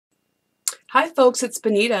Hi folks, it's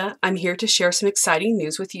Bonita. I'm here to share some exciting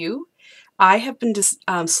news with you. I have been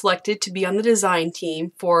selected to be on the design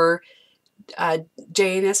team for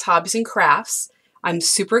J&S Hobbies and Crafts. I'm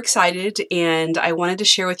super excited and I wanted to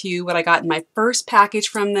share with you what I got in my first package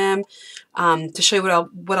from them to show you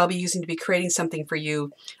what I'll be using to be creating something for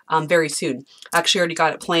you very soon. I actually already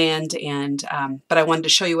got it planned, and but I wanted to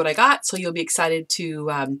show you what I got so you'll be excited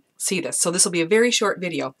to see this. So this will be a very short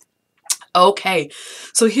video. Okay,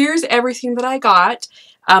 so here's everything that I got.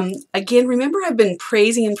 Again, remember I've been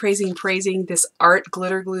praising and praising this art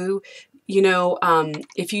glitter glue. You know,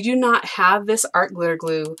 if you do not have this art glitter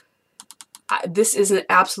glue, this is an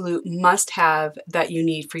absolute must-have that you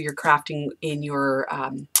need for your crafting in your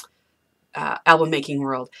album making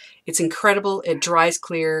world. It's incredible. It dries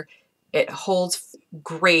clear. It holds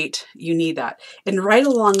great. You need that. And right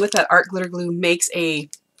along with that, art glitter glue makes a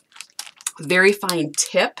very fine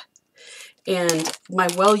tip. And my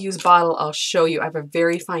well-used bottle, I'll show you, I have a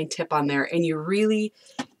very fine tip on there. And you really,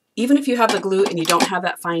 even if you have the glue and you don't have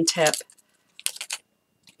that fine tip,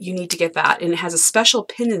 you need to get that. And it has a special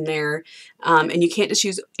pin in there, and you can't just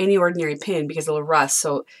use any ordinary pin because it'll rust.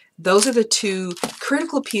 So those are the two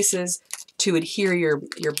critical pieces to adhere your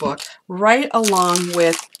book, right along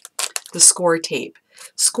with the score tape.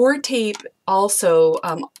 Score tape also,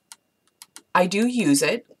 I do use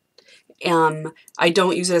it. I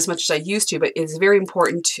don't use it as much as I used to, but it's very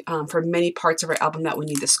important for many parts of our album that we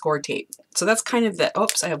need the score tape. So that's kind of the,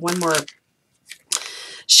 oops, I have one more.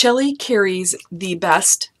 Shelly carries the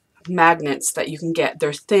best magnets that you can get.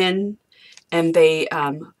 They're thin and they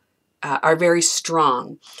are very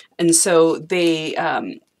strong. And so they,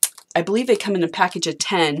 I believe they come in a package of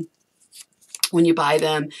 10 when you buy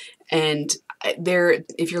them. And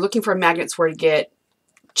if you're looking for magnets where to get,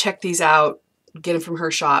 check these out. Get them from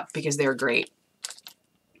her shop because they're great.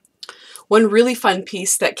 One really fun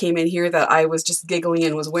piece that came in here that I was just giggling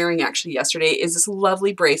and was wearing actually yesterday is this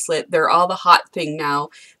lovely bracelet. They're all the hot thing now.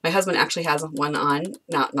 My husband actually has one on,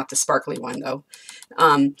 not the sparkly one though,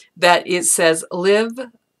 that it says live,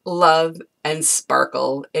 love, and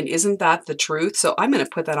sparkle. And isn't that the truth? So I'm going to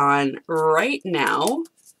put that on right now.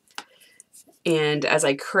 And as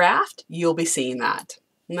I craft, you'll be seeing that.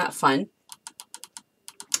 Isn't that fun?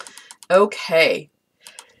 Okay.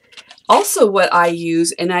 Also what I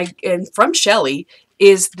use, and from Shelly,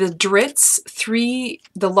 is the Dritz 3,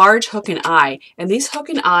 the large hook and eye. And these hook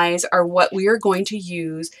and eyes are what we are going to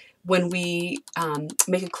use when we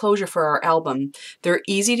make a closure for our album. They're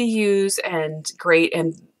easy to use and great,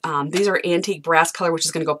 and these are antique brass color, which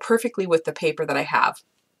is going to go perfectly with the paper that I have.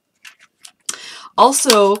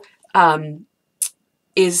 Also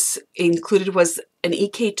is included was an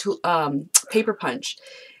EK paper punch.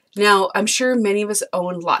 Now, I'm sure many of us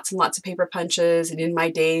own lots and lots of paper punches, and in my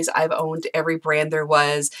days, I've owned every brand there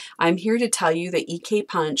was. I'm here to tell you that EK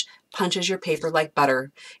Punch punches your paper like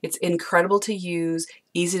butter. It's incredible to use,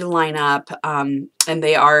 easy to line up, and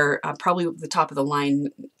they are probably the top of the line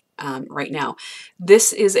right now.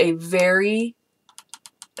 This is a very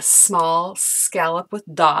small scallop with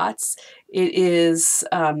dots. It is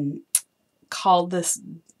called this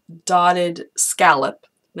dotted scallop.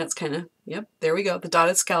 That's kind of, yep, there we go, the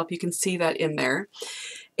dotted scallop. You can see that in there.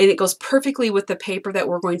 And it goes perfectly with the paper that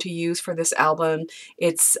we're going to use for this album.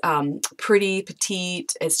 It's pretty,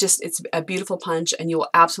 petite. It's a beautiful punch, and you will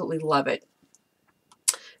absolutely love it.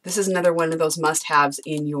 This is another one of those must-haves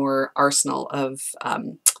in your arsenal of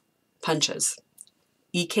punches.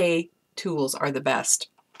 EK tools are the best.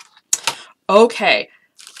 Okay.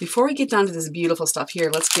 Before we get down to this beautiful stuff here,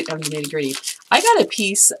 let's get down to the nitty-gritty. I got a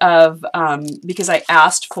piece of, because I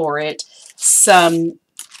asked for it, some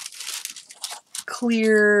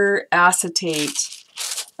clear acetate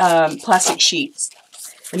plastic sheets.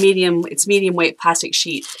 It's medium weight plastic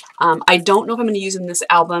sheet. I don't know if I'm going to use in this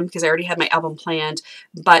album because I already had my album planned,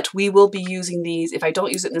 but we will be using these. If I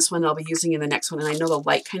don't use it in this one, I'll be using it in the next one. And I know the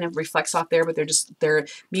light kind of reflects off there, but they're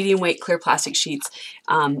medium weight clear plastic sheets,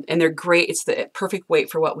 and they're great. It's the perfect weight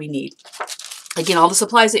for what we need. Again, all the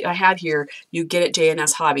supplies that I have here, you get at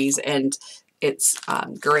J&S Hobbies, and it's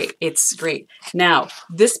great. It's great. Now,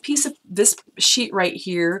 this sheet right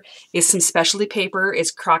here is some specialty paper.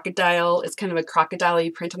 It's crocodile. It's kind of a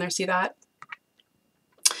crocodile-y print on there. See that?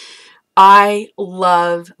 I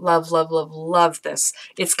love, love, love, love, love this.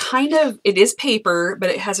 It's it is paper, but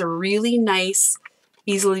it has a really nice,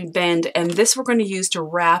 easily bend, and this we're going to use to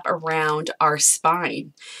wrap around our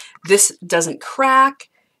spine. This doesn't crack.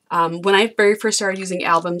 When I very first started using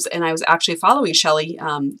albums, and I was actually following Shelly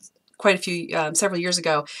quite a few, several years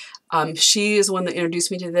ago, She is the one that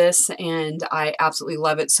introduced me to this, and I absolutely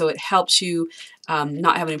love it. So it helps you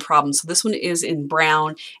not have any problems. So this one is in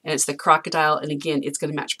brown, and it's the crocodile, and again, it's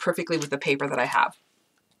going to match perfectly with the paper that I have.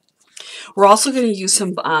 We're also going to use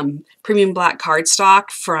some premium black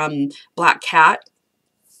cardstock from Black Cat.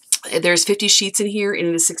 There's 50 sheets in here in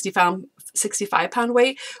a 65-pound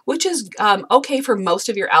weight, which is okay for most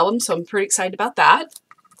of your albums, so I'm pretty excited about that.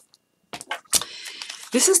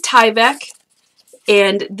 This is Tyvek,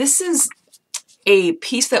 and this is a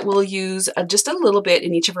piece that we'll use just a little bit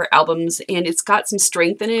in each of our albums, and it's got some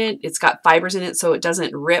strength in it. It's got fibers in it so it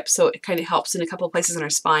doesn't rip, so it kind of helps in a couple of places in our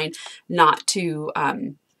spine not to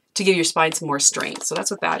give your spine some more strength. So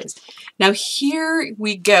that's what that is. Now here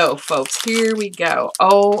we go, folks. Here we go.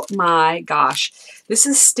 Oh my gosh. This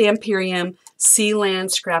is Stamperia SeaLand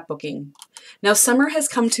scrapbooking. Now summer has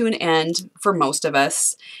come to an end for most of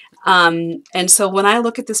us. And so when I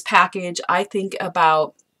look at this package, I think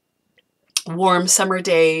about warm summer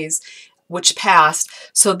days which passed.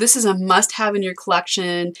 So this is a must-have in your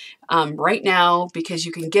collection right now, because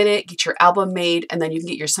you can get your album made, and then you can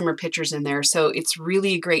get your summer pictures in there. So it's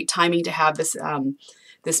really great timing to have this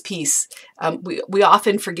this piece. We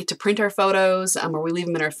often forget to print our photos, or we leave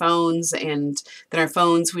them in our phones, and then our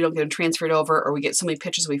phones, we don't get them transferred over, or we get so many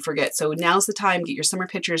pictures we forget. So now's the time, get your summer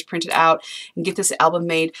pictures printed out and get this album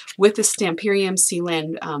made with the Stamperia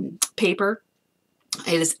SeaLand paper.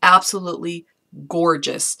 It is absolutely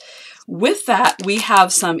gorgeous. With that, we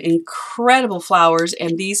have some incredible flowers,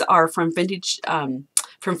 and these are from Vintage,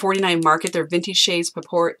 from 49 Market. They're Vintage Shades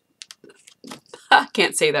Purport. I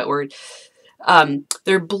can't say that word.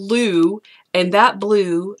 They're blue, and that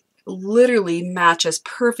blue literally matches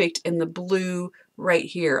perfect in the blue right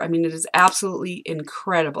here. I mean, it is absolutely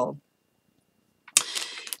incredible.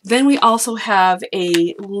 Then we also have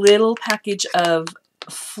a little package of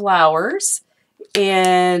flowers.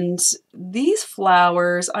 And these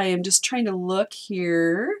flowers, I am just trying to look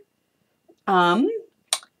here.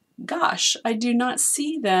 Gosh, I do not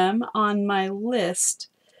see them on my list.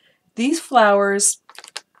 These flowers,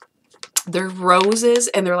 they're roses,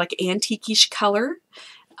 and they're like antique-ish color.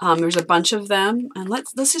 There's a bunch of them, and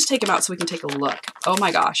let's just take them out so we can take a look. Oh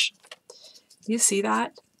my gosh, you see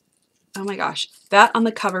that? Oh my gosh, that on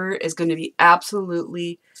the cover is going to be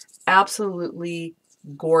absolutely, absolutely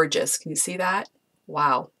gorgeous. Can you see that?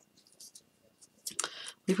 Wow.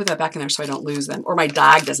 Let me put that back in there so I don't lose them, or my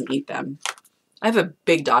dog doesn't eat them. I have a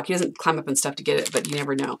big dog. He doesn't climb up and stuff to get it, but you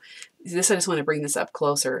never know. This, I just want to bring this up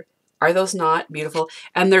closer. Are those not beautiful?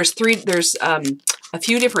 And there's a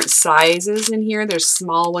few different sizes in here. There's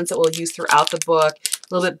small ones that we'll use throughout the book,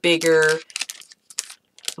 a little bit bigger,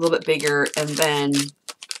 and then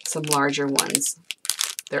some larger ones.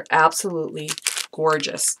 They're absolutely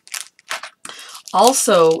gorgeous.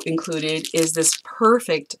 Also included is this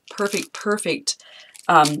perfect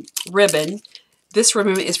ribbon. This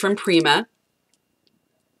ribbon is from Prima.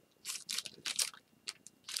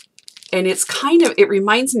 And it's it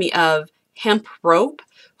reminds me of hemp rope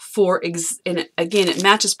and again, it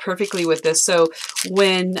matches perfectly with this. So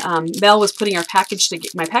when Mel was putting my package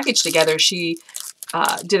together, she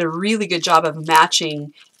did a really good job of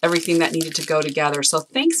matching everything that needed to go together. So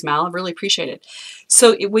thanks, Mel. I really appreciate it.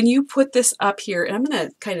 So when you put this up here, and I'm going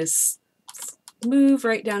to kind of move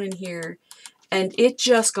right down in here, and it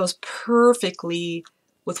just goes perfectly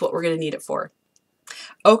with what we're going to need it for.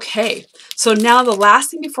 Okay, so now the last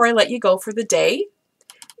thing before I let you go for the day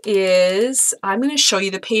is I'm going to show you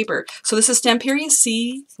the paper. So this is Stamperia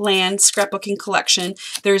SeaLand Scrapbooking Collection.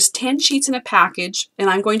 There's 10 sheets in a package, and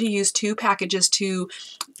I'm going to use 2 packages to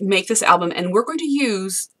make this album, and we're going to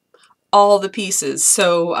use all the pieces.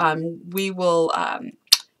 So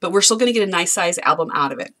but we're still going to get a nice size album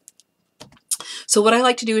out of it. So what I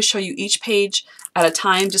like to do is show you each page at a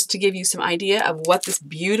time, just to give you some idea of what this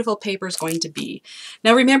beautiful paper is going to be.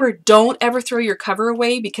 Now remember, don't ever throw your cover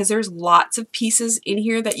away, because there's lots of pieces in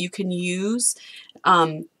here that you can use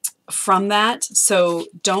from that. So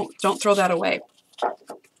don't throw that away.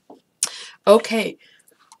 Okay,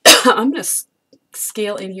 I'm going to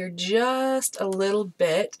scale in here just a little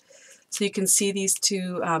bit so you can see these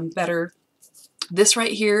two better. This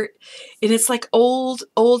right here, and it's like old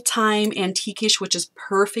time antique-ish, which is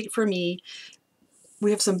perfect for me.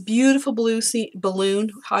 We have some beautiful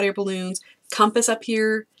hot air balloons, compass up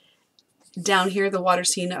here, down here, the water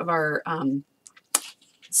scene of our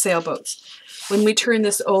sailboats. When we turn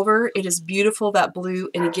this over, it is beautiful, that blue.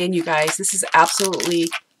 And again, you guys, this is absolutely,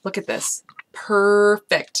 look at this,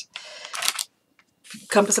 perfect.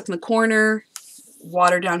 Compass up in the corner,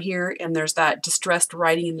 water down here, and there's that distressed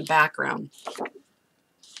writing in the background.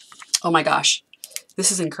 Oh my gosh,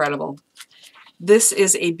 this is incredible. This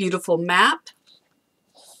is a beautiful map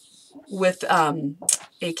with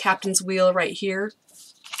a captain's wheel right here.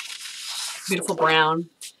 Beautiful brown.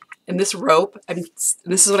 And this rope,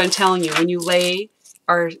 this is what I'm telling you, when you lay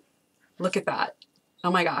look at that. Oh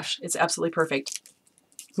my gosh, it's absolutely perfect.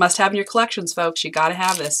 Must have in your collections, folks. You got to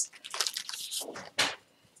have this.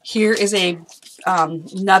 Here is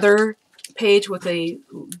another page with a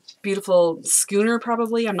beautiful schooner,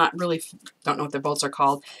 probably. I'm not really, don't know what their boats are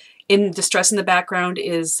called. In distress in the background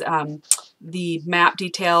is the map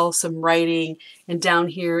detail, some writing, and down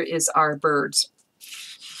here is our birds.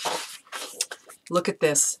 Look at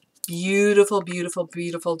this. Beautiful, beautiful,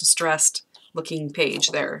 beautiful distressed looking page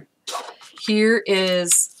there. Here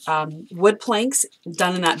is wood planks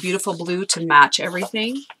done in that beautiful blue to match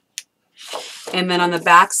everything. And then on the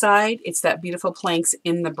back side, it's that beautiful planks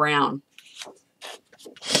in the brown.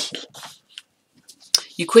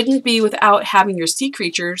 You couldn't be without having your sea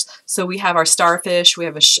creatures. So we have our starfish, we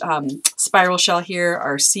have a spiral shell here,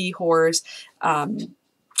 our seahorse.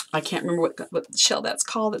 I can't remember what shell that's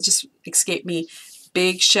called. It just escaped me.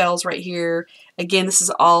 Big shells right here. Again, this is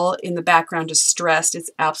all in the background distressed. It's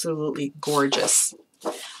absolutely gorgeous.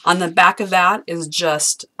 On the back of that is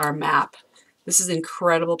just our map. This is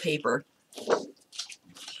incredible paper.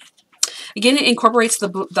 Again, it incorporates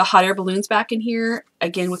the hot air balloons back in here,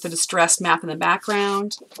 again with the distressed map in the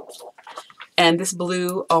background. And this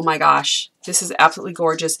blue, oh my gosh, this is absolutely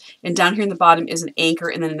gorgeous. And down here in the bottom is an anchor,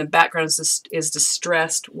 and then in the background is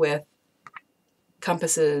distressed with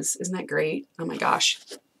compasses. Isn't that great? Oh my gosh.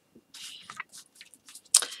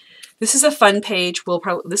 This is a fun page.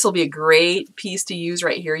 This will be a great piece to use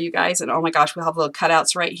right here, you guys. And oh my gosh, we'll have little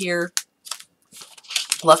cutouts right here.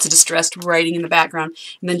 Lots of distressed writing in the background.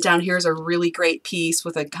 And then down here is a really great piece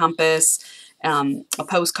with a compass, a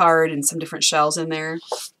postcard, and some different shells in there.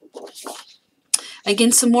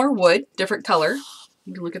 Again, some more wood, different color.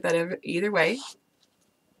 You can look at that either way.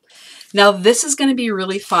 Now this is going to be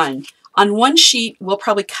really fun. On one sheet, we'll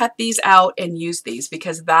probably cut these out and use these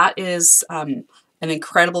because that is an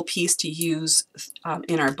incredible piece to use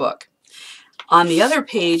in our book. On the other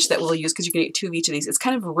page that we'll use, because you can get 2 of each of these, it's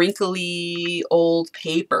kind of wrinkly old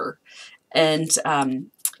paper and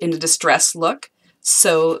in a distressed look.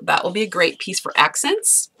 So that will be a great piece for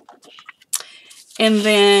accents. And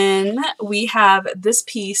then we have this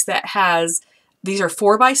piece that has, these are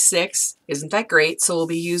 4x6. Isn't that great? So we'll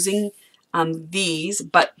be using these,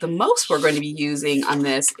 but the most we're going to be using on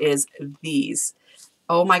this is these.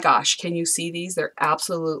 Oh my gosh, can you see these? They're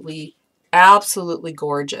absolutely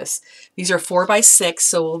gorgeous. These are 4x6,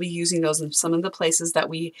 so we'll be using those in some of the places that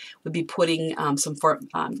we would be putting some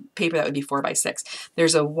paper that would be 4x6.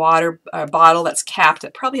 There's a water bottle that's capped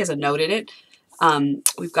that probably has a note in it.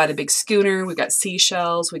 We've got a big schooner, we've got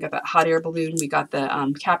seashells, we got that hot air balloon, we got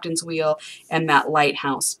the captain's wheel, and that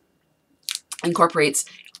lighthouse. Incorporates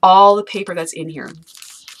all the paper that's in here.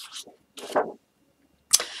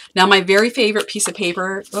 Now my very favorite piece of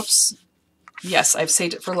paper, oops, yes, I've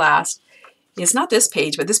saved it for last. It's not this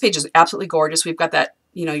page, but this page is absolutely gorgeous. We've got that,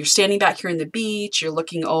 you know, you're standing back here in the beach, you're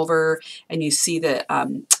looking over and you see the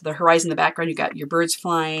horizon in the background, you got your birds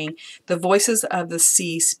flying. The voices of the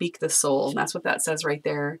sea speak the soul, and that's what that says right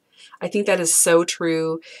there. I think that is so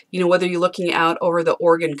true. You know, whether you're looking out over the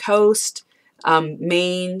Oregon coast,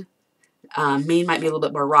 Maine might be a little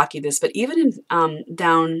bit more rocky but even in,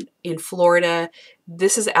 down in Florida,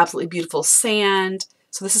 this is absolutely beautiful sand.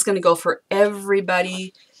 So this is going to go for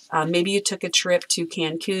everybody. Maybe you took a trip to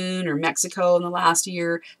Cancun or Mexico in the last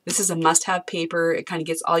year. This is a must-have paper. It kind of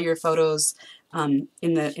gets all your photos in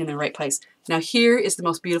the right place. Now here is the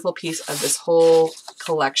most beautiful piece of this whole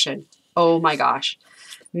collection. Oh my gosh.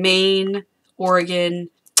 Maine, Oregon.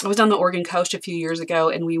 I was on the Oregon coast a few years ago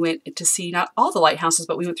and we went to see not all the lighthouses,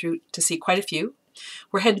 but we went through to see quite a few.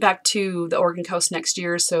 We're heading back to the Oregon coast next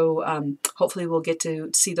year, so hopefully we'll get to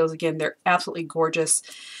see those again. They're absolutely gorgeous.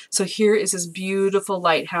 So here is this beautiful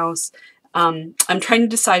lighthouse. I'm trying to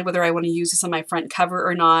decide whether I want to use this on my front cover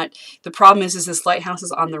or not. The problem is this lighthouse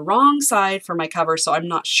is on the wrong side for my cover, so I'm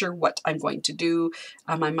not sure what I'm going to do.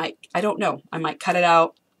 I don't know. I might cut it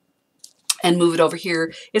out and move it over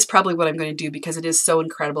here is probably what I'm going to do because it is so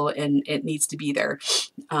incredible and it needs to be there.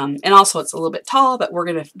 And also it's a little bit tall, but we're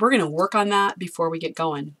gonna work on that before we get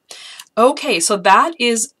going. Okay, so that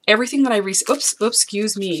is everything that I oops,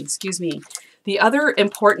 excuse me. The other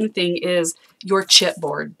important thing is your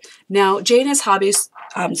chipboard. Now, J&S Hobbies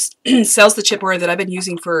sells the chipboard that I've been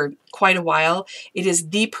using for quite a while. It is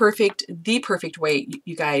the perfect weight,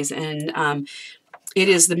 you guys, and it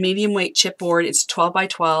is the medium weight chipboard. It's 12 by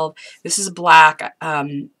 12. This is black.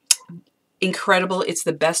 incredible. It's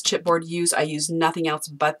the best chipboard used. I use nothing else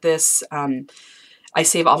but this. I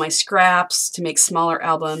save all my scraps to make smaller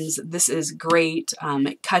albums. This is great.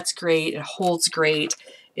 It cuts great. It holds great.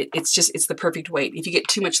 It's the perfect weight. If you get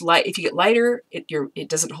too much if you get lighter, it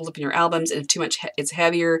doesn't hold up in your albums, and if too much, it's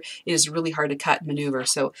heavier. It is really hard to cut and maneuver.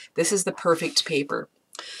 So this is the perfect paper.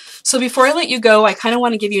 So before I let you go, I kind of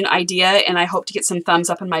want to give you an idea, and I hope to get some thumbs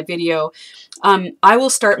up in my video. I will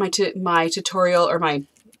start my tutorial or my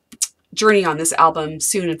journey on this album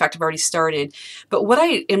soon. In fact, I've already started. But what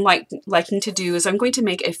I am liking to do is I'm going to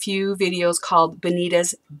make a few videos called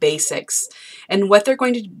Bonita's Basics. And what they're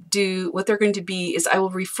going to do, what they're going to be is I will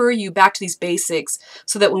refer you back to these basics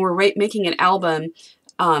so that when we're making an album,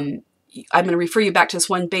 I'm going to refer you back to this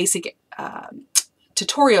one basic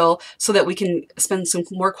tutorial so that we can spend some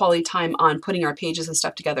more quality time on putting our pages and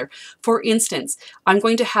stuff together. For instance, I'm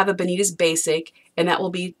going to have a Bonita's Basic, and that will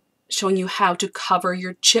be showing you how to cover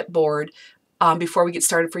your chipboard before we get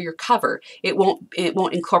started for your cover. It won't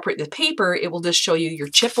incorporate the paper. It will just show you your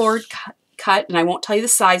chipboard cut, and I won't tell you the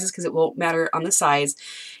sizes because it won't matter on the size,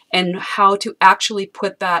 and how to actually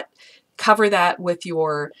cover that with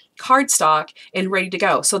your cardstock and ready to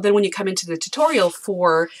go. So then when you come into the tutorial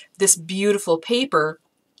for this beautiful paper,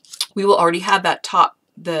 we will already have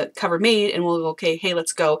the cover made, and we'll go, okay, hey,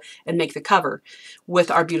 let's go and make the cover with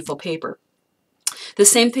our beautiful paper. The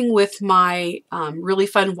same thing with my really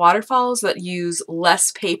fun waterfalls that use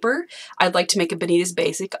less paper. I'd like to make a Bonita's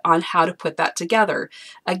Basic on how to put that together.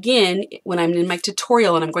 Again, when I'm in my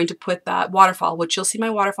tutorial and I'm going to put that waterfall, which you'll see my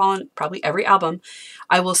waterfall on probably every album,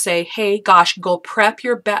 I will say, hey, gosh, go prep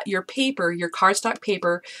your paper, your cardstock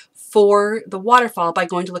paper for the waterfall by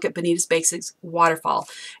going to look at Bonita's Basics waterfall,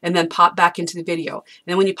 and then pop back into the video. And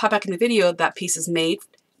then when you pop back in the video, that piece is made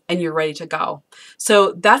and you're ready to go.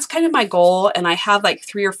 So that's kind of my goal, and I have like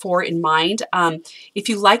 3 or 4 in mind. If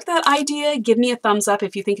you like that idea, give me a thumbs up.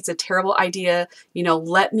 If you think it's a terrible idea, you know,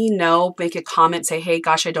 let me know. Make a comment, say, hey,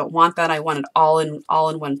 gosh, I don't want that. I want it all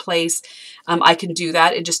in one place. I can do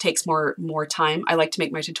that. It just takes more time. I like to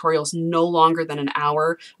make my tutorials no longer than an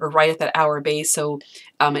hour, or right at that hour base. So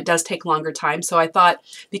it does take longer time. So I thought,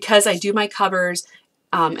 because I do my covers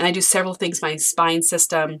and I do several things, my spine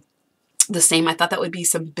system, the same, I thought that would be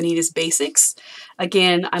some Bonita's Basics.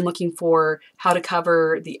 Again, I'm looking for how to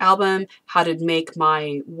cover the album, how to make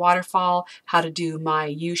my waterfall, how to do my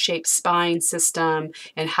U-shaped spine system,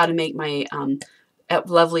 and how to make my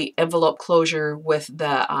lovely envelope closure with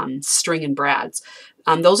the string and brads.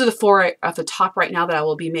 Those are the 4 at the top right now that I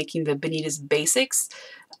will be making the Bonita's Basics.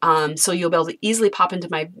 So you'll be able to easily pop into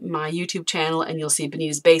my YouTube channel and you'll see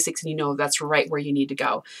Bonita's Basics, and you know that's right where you need to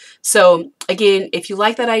go. So again, if you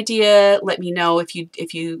like that idea, let me know. If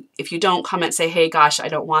you don't, comment, say, hey, gosh, I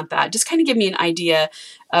don't want that. Just kind of give me an idea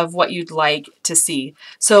of what you'd like to see.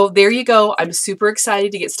 So there you go. I'm super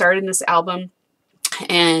excited to get started in this album.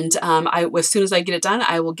 And as soon as I get it done,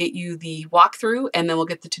 I will get you the walkthrough, and then we'll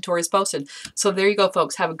get the tutorials posted. So there you go,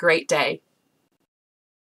 folks. Have a great day.